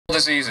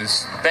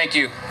diseases. Thank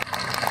you.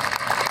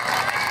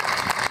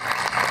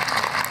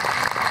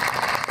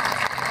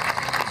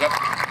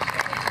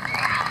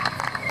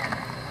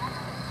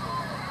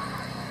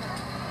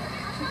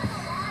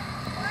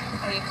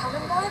 Are you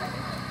coming, bud?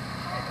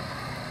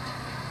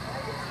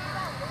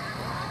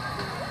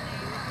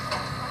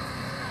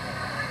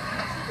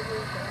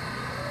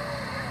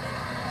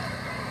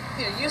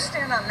 Here, you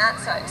stand on that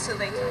side so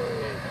they can...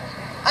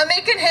 I'm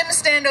making him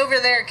stand over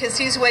there because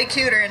he's way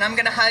cuter, and I'm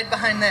going to hide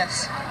behind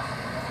this.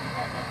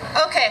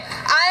 Okay,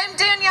 I'm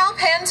Danielle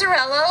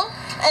Panzarello,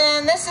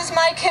 and this is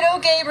my kiddo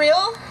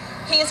Gabriel.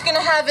 He's going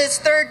to have his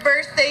 3rd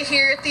birthday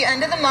here at the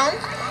end of the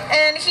month,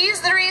 and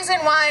he's the reason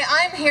why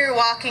I'm here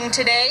walking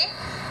today.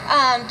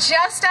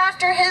 Just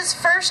after his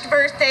 1st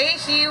birthday,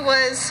 he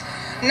was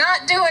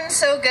not doing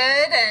so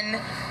good and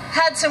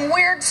had some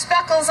weird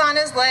speckles on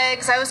his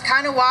legs. I was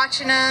kind of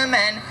watching him,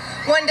 and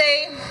one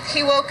day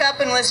he woke up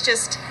and was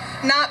just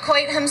not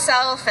quite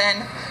himself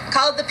and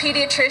called the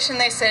pediatrician.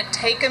 They said,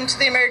 take him to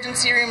the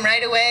emergency room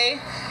right away.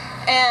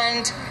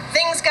 And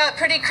things got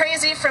pretty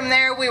crazy from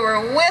there. We were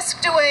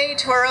whisked away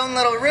to our own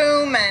little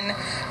room and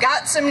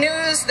got some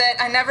news that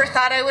I never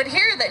thought I would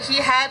hear, that he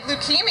had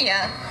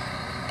leukemia.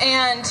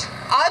 And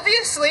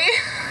obviously,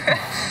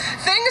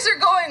 things are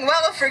going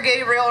well for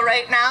Gabriel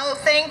right now,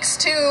 thanks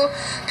to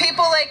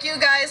people like you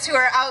guys who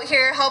are out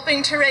here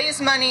helping to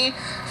raise money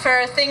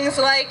for things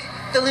like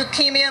the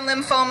Leukemia and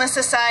Lymphoma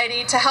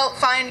Society to help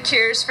find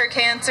cures for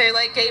cancer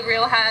like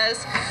Gabriel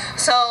has.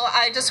 So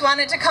I just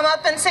wanted to come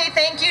up and say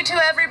thank you to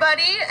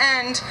everybody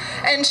and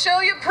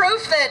show you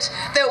proof that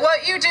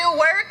what you do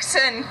works,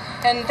 and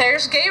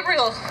there's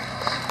Gabriel.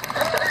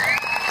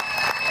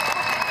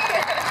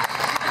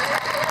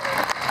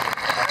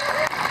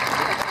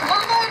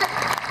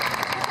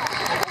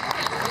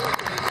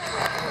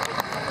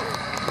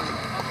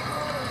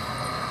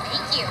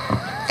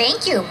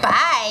 Thank you.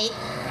 Bye.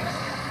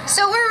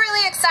 So we're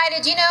really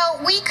excited. You know,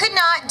 we could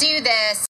not do this